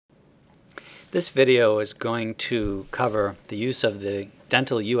This video is going to cover the use of the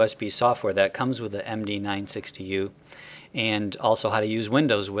dental USB software that comes with the md960u and also how to use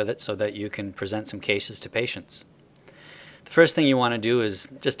Windows with it so that you can present some cases to patients. The first thing you want to do is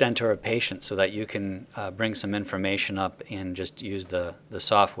just enter a patient so that you can bring some information up and just use the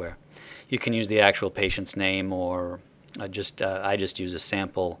software. You can use the actual patient's name or I just use a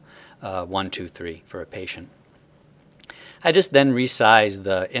sample 123 for a patient. I just then resize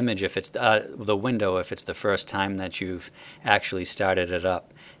the image if it's the window if it's the first time that you've actually started it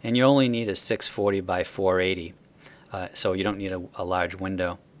up, and you only need a 640 by 480, so you don't need a large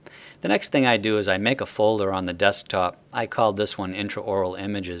window. The next thing I do is I make a folder on the desktop. I call this one Intraoral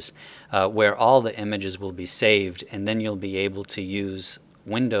Images, where all the images will be saved, and then you'll be able to use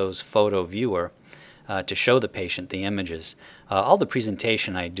Windows Photo Viewer to show the patient the images. All the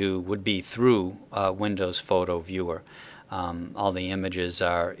presentation I do would be through Windows Photo Viewer. All the images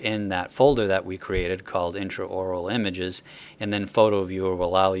are in that folder that we created called Intraoral Images, and then Photo Viewer will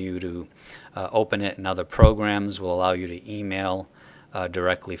allow you to open it in other programs, will allow you to email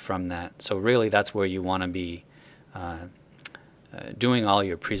directly from that. So really that's where you want to be doing all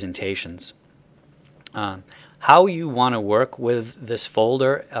your presentations. How you want to work with this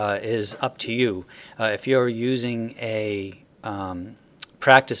folder is up to you. If you're using a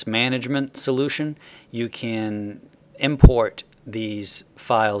practice management solution, you can import these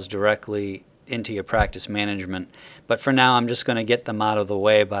files directly into your practice management, but for now I'm just going to get them out of the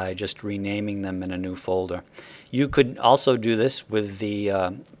way by just renaming them in a new folder. You could also do this with the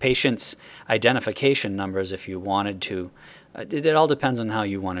patient's identification numbers if you wanted to. It all depends on how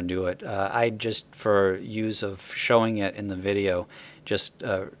you want to do it. I just, for use of showing it in the video, just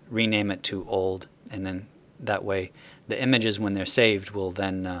rename it to old, and then that way the images, when they're saved, will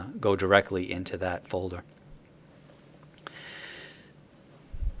then go directly into that folder.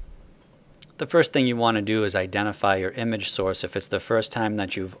 The first thing you want to do is identify your image source if it's the first time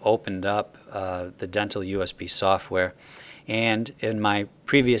that you've opened up the dental USB software. And in my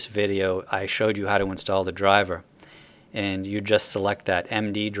previous video I showed you how to install the driver, and you just select that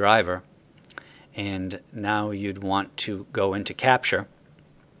MD driver, and now you'd want to go into Capture,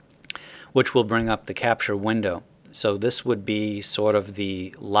 which will bring up the Capture window. So this would be sort of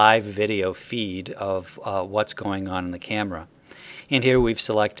the live video feed of what's going on in the camera. And here we've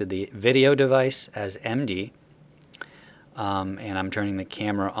selected the video device as MD, and I'm turning the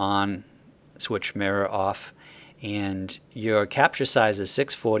camera on, switch mirror off, and your capture size is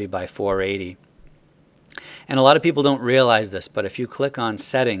 640 by 480. And a lot of people don't realize this, but if you click on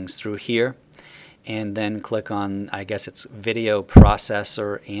Settings through here and then click on, I guess it's Video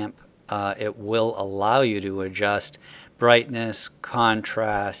Processor Amp, it will allow you to adjust brightness,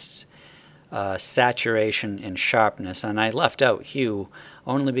 contrast, saturation, and sharpness. And I left out hue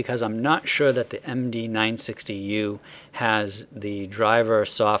only because I'm not sure that the md960u has the driver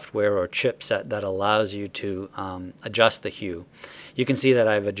software or chipset that allows you to adjust the hue. You can see that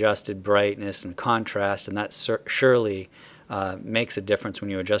I've adjusted brightness and contrast, and that surely makes a difference when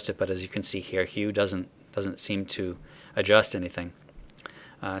you adjust it, but as you can see here, hue doesn't seem to adjust anything.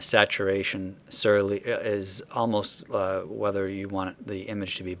 Saturation surely is almost whether you want the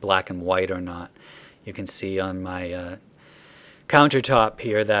image to be black and white or not. You can see on my countertop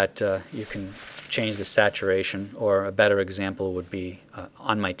here that you can change the saturation, or a better example would be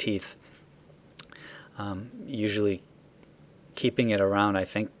on my teeth. Usually keeping it around, I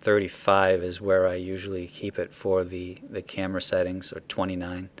think 35 is where I usually keep it for the camera settings, or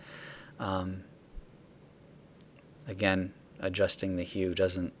 29. Again, adjusting the hue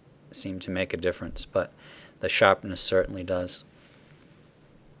doesn't seem to make a difference, but the sharpness certainly does.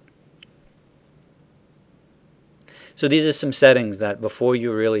 So these are some settings that before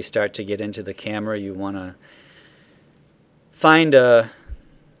you really start to get into the camera, you want to find a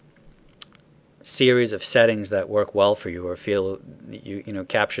series of settings that work well for you or feel you know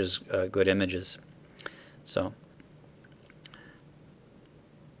captures good images. So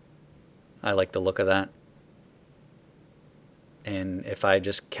I like the look of that. And if I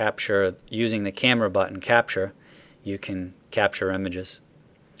just capture using the camera button, capture, you can capture images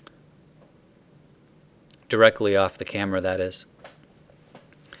directly off the camera, that is.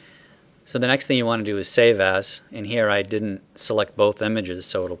 So the next thing you want to do is save as, and here I didn't select both images,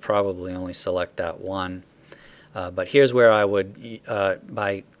 so it'll probably only select that one. But here's where I would,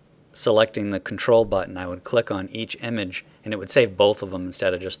 by selecting the control button, I would click on each image and it would save both of them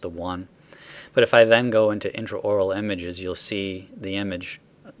instead of just the one. But if I then go into Intraoral Images, you'll see the image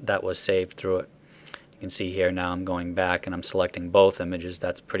that was saved through it. You can see here now I'm going back and I'm selecting both images.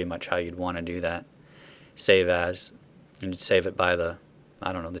 That's pretty much how you'd want to do that. Save as, and you'd save it by the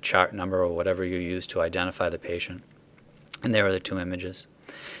I don't know, the chart number or whatever you use to identify the patient. And there are the two images.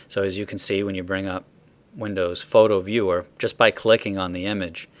 So as you can see, when you bring up Windows Photo Viewer, just by clicking on the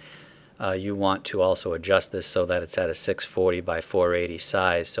image, you want to also adjust this so that it's at a 640 by 480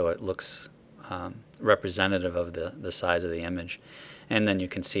 size, so it looks representative of the size of the image. And then you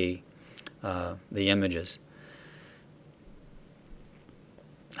can see the images.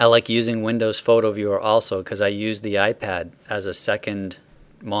 I like using Windows Photo Viewer also because I use the iPad as a second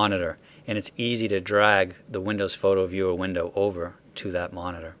monitor, and it's easy to drag the Windows Photo Viewer window over to that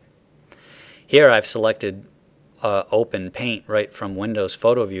monitor. Here I've selected Open Paint right from Windows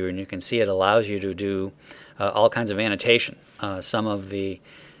Photo Viewer, and you can see it allows you to do all kinds of annotation. Some of the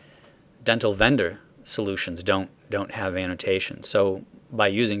dental vendor solutions don't have annotation, so by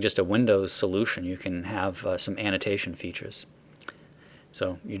using just a Windows solution you can have some annotation features.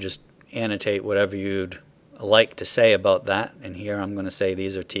 So you just annotate whatever you'd like to say about that, and here I'm going to say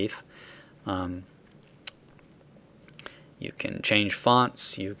these are teeth. You can change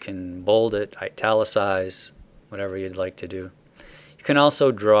fonts, you can bold it, italicize, whatever you'd like to do. You can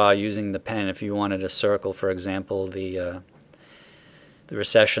also draw using the pen. If you wanted to circle, for example, the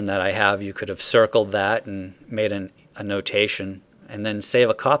recession that I have, you could have circled that and made a notation and then save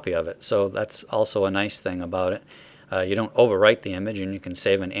a copy of it. So that's also a nice thing about it. You don't overwrite the image, and you can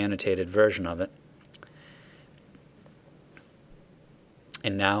save an annotated version of it.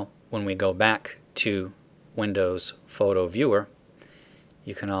 And now when we go back to Windows Photo Viewer,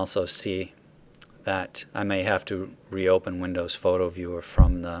 you can also see that I may have to reopen Windows Photo Viewer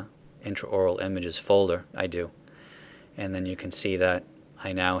from the Intraoral Images folder. I do. And then you can see that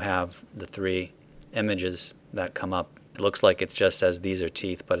I now have the three images that come up. It looks like it just says these are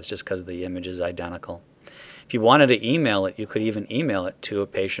teeth, but it's just because the image is identical. If you wanted to email it, you could even email it to a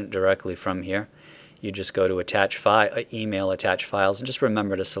patient directly from here. You just go to Attach File, Email Attach Files, and just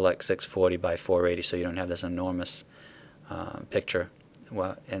remember to select 640 by 480 so you don't have this enormous picture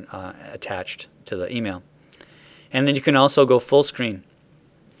attached to the email. And then you can also go full screen,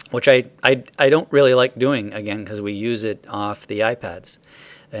 which I don't really like doing, again, because we use it off the iPads.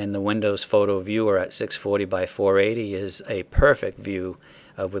 And the Windows Photo Viewer at 640 by 480 is a perfect view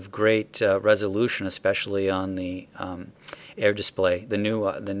with great resolution, especially on the Air display, the new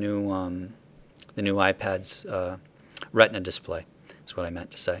iPad's Retina display. That's what I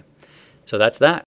meant to say. So that's that.